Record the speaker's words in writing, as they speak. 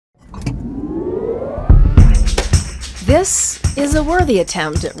This is a worthy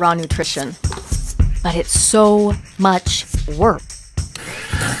attempt at raw nutrition, but it's so much work.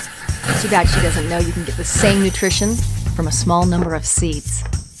 Too bad she doesn't know you can get the same nutrition from a small number of seeds.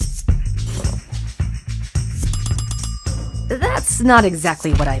 That's not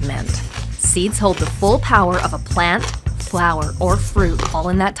exactly what I meant. Seeds hold the full power of a plant, flower, or fruit all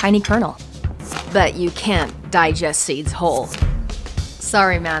in that tiny kernel. But you can't digest seeds whole.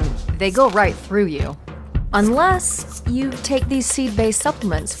 Sorry, man, they go right through you. Unless you take these seed-based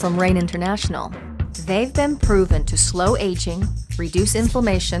supplements from Rain International. They've been proven to slow aging, reduce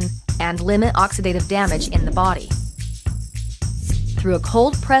inflammation, and limit oxidative damage in the body. Through a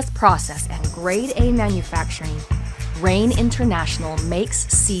cold-press process and grade A manufacturing, Rain International makes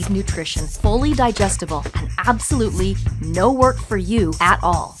seed nutrition fully digestible and absolutely no work for you at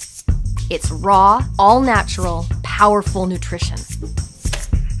all. It's raw, all-natural, powerful nutrition.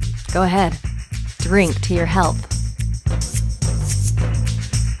 Go ahead, drink to your health.